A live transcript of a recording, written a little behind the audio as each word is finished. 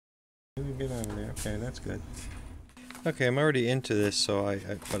get out of there. Okay, that's good. Okay, I'm already into this, so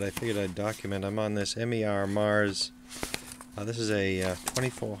but I figured I'd document. I'm on this MEI Mars. This is a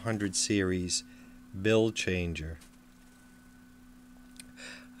 2400 series bill changer.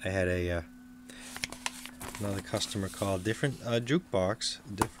 I had another customer call. Different jukebox.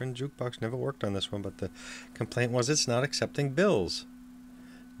 Never worked on this one, but the complaint was it's not accepting bills.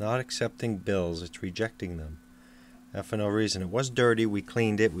 Not accepting bills. It's rejecting them. For no reason. It was dirty. We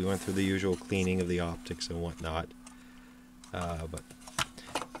cleaned it. We went through the usual cleaning of the optics and whatnot. But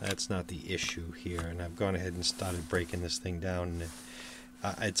that's not the issue here. And I've gone ahead and started breaking this thing down.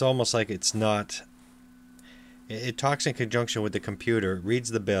 And it's almost like it's not... It talks in conjunction with the computer,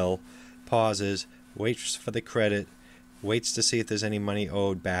 reads the bill, pauses, waits for the credit, waits to see if there's any money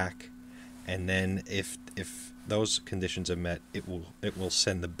owed back, and then if those conditions are met, it will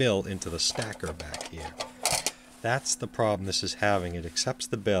send the bill into the stacker back here. That's the problem this is having. It accepts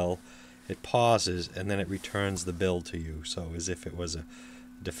the bill, it pauses, and then it returns the bill to you, so as if it was a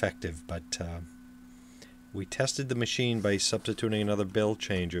defective. But we tested the machine by substituting another bill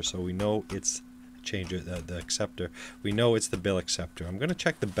changer, so we know it's changer, the acceptor. We know it's the bill acceptor. I'm going to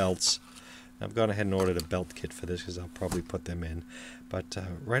check the belts. I've gone ahead and ordered a belt kit for this because I'll probably put them in. But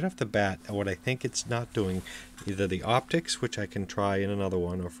right off the bat, what I think it's not doing, either the optics, which I can try in another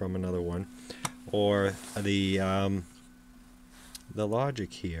one or from another one, or the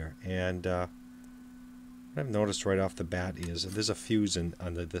logic here. And what I've noticed right off the bat is there's a fuse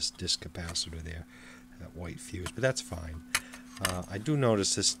under this disc capacitor there, that white fuse, but that's fine. I do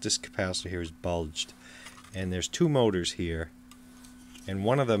notice this capacitor here is bulged, and there's two motors here, and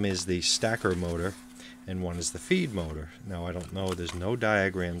one of them is the stacker motor and one is the feed motor. Now I don't know, there's no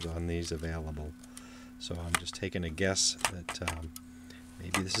diagrams on these available, so I'm just taking a guess that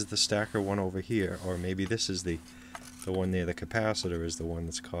maybe this is the stacker one over here, or maybe this is the one near the capacitor is the one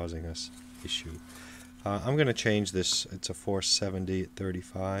that's causing us issue. I'm going to change this. It's a 470 at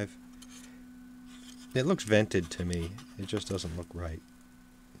 35. It looks vented to me. It just doesn't look right.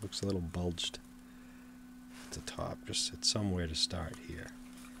 It looks a little bulged at the top. Just it's somewhere to start here.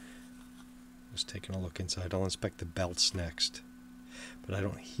 Just taking a look inside. I'll inspect the belts next. But I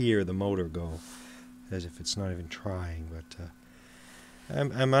don't hear the motor go, as if it's not even trying. But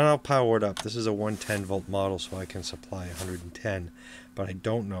I'm all powered up. This is a 110 volt model, so I can supply 110. But I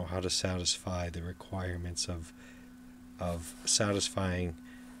don't know how to satisfy the requirements of satisfying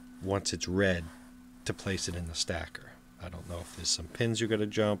once it's read, to place it in the stacker. I don't know if there's some pins you got to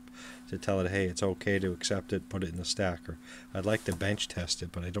jump to tell it, hey, it's okay to accept it, put it in the stacker. I'd like to bench test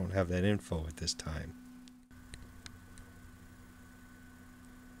it, but I don't have that info at this time.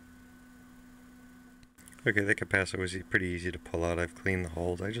 Okay, the capacitor was pretty easy to pull out. I've cleaned the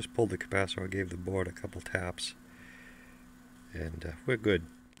holes. I just pulled the capacitor. I gave the board a couple taps, and we're good.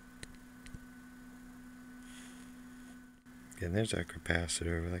 And there's our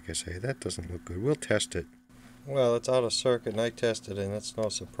capacitor. Like I say, that doesn't look good. We'll test it. Well, it's out of circuit, and I tested it, and that's no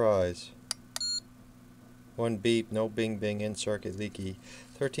surprise. One beep, no bing bing, in circuit leaky.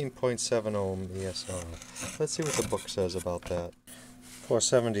 13.7 ohm ESR. Let's see what the book says about that.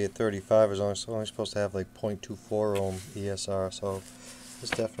 470 at 35 is only supposed to have like 0.24 ohm ESR, so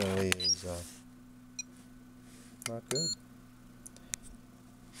this definitely is not good.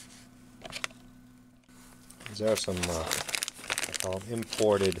 These are some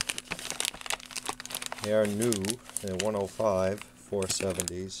imported. They are new. They're 105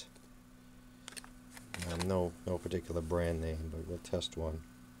 470s. No particular brand name, but we'll test one.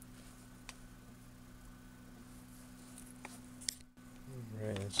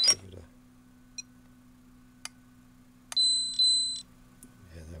 Alright, let's give it a...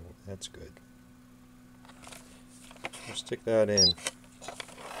 Yeah, that's good. We'll stick that in.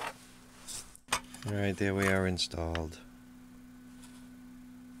 Alright, there we are installed.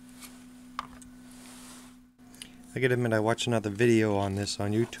 I gotta admit, I watched another video on this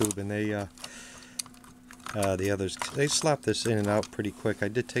on YouTube, and the others, they slapped this in and out pretty quick. I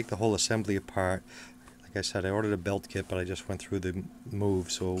did take the whole assembly apart. Like I said, I ordered a belt kit, but I just went through the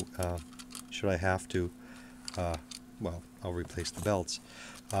move, so should I have to, well, I'll replace the belts.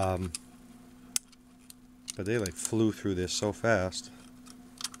 But they like flew through this so fast,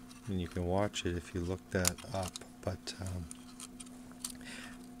 and you can watch it if you look that up. But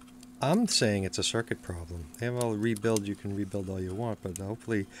I'm saying it's a circuit problem. They have all the rebuild. You can rebuild all you want, but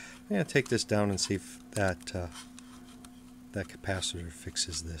hopefully I'm going to take this down and see if that that capacitor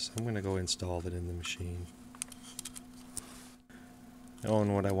fixes this. I'm going to go install it in the machine. Oh,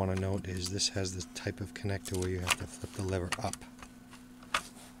 and what I want to note is this has this type of connector where you have to flip the lever up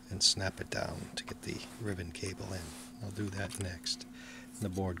and snap it down to get the ribbon cable in. I'll do that next. The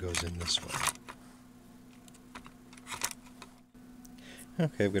board goes in this way.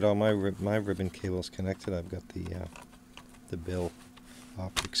 Okay, I've got all my ribbon cables connected. I've got the bill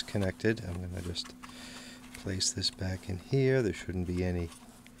optics connected. I'm going to just place this back in here. There shouldn't be any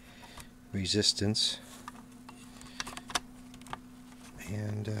resistance.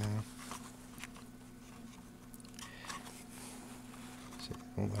 And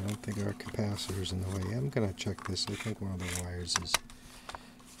I don't think our capacitor's in the way. I'm going to check this. I think one of the wires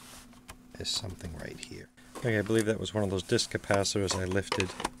is something right here. Okay, I believe that was one of those disc capacitors I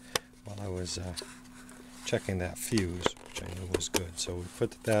lifted while I was checking that fuse, which I knew was good. So we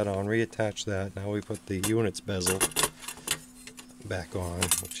put that on, reattach that. Now we put the unit's bezel back on,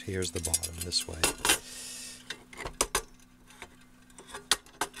 which here's the bottom this way.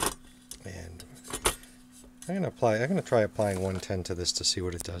 And I'm going to try applying 110 to this to see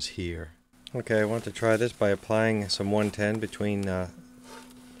what it does here. Okay, I want to try this by applying some 110 between the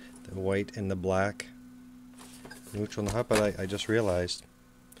white and the black. Neutral and hot, but I just realized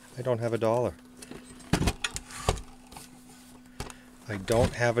I don't have $1. I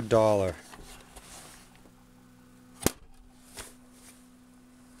don't have $1.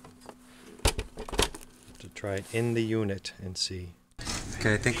 To try it in the unit and see.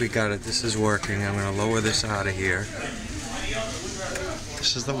 Okay, I think we got it. This is working. I'm going to lower this out of here.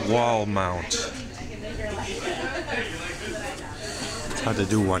 This is the wall mount. It's hard to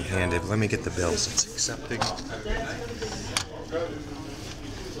do one-handed. Let me get the bills. It's accepting. So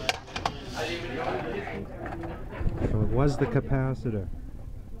it was the capacitor.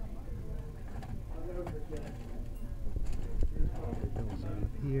 Bills out of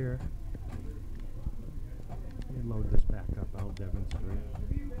here. Let me load this back up. I'll demonstrate.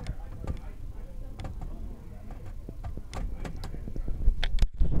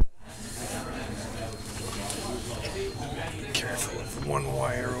 Careful of one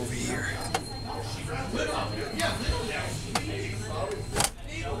wire over here.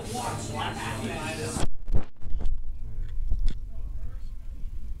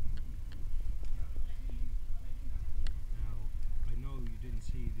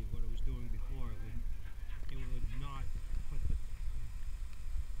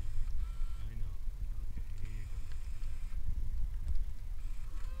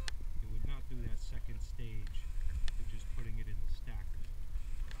 Second stage, which is putting it in the stacker.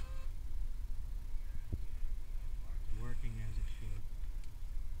 It's working as it should.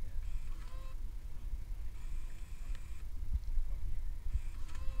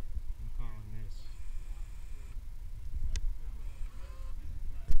 I'm calling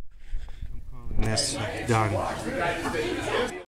this done.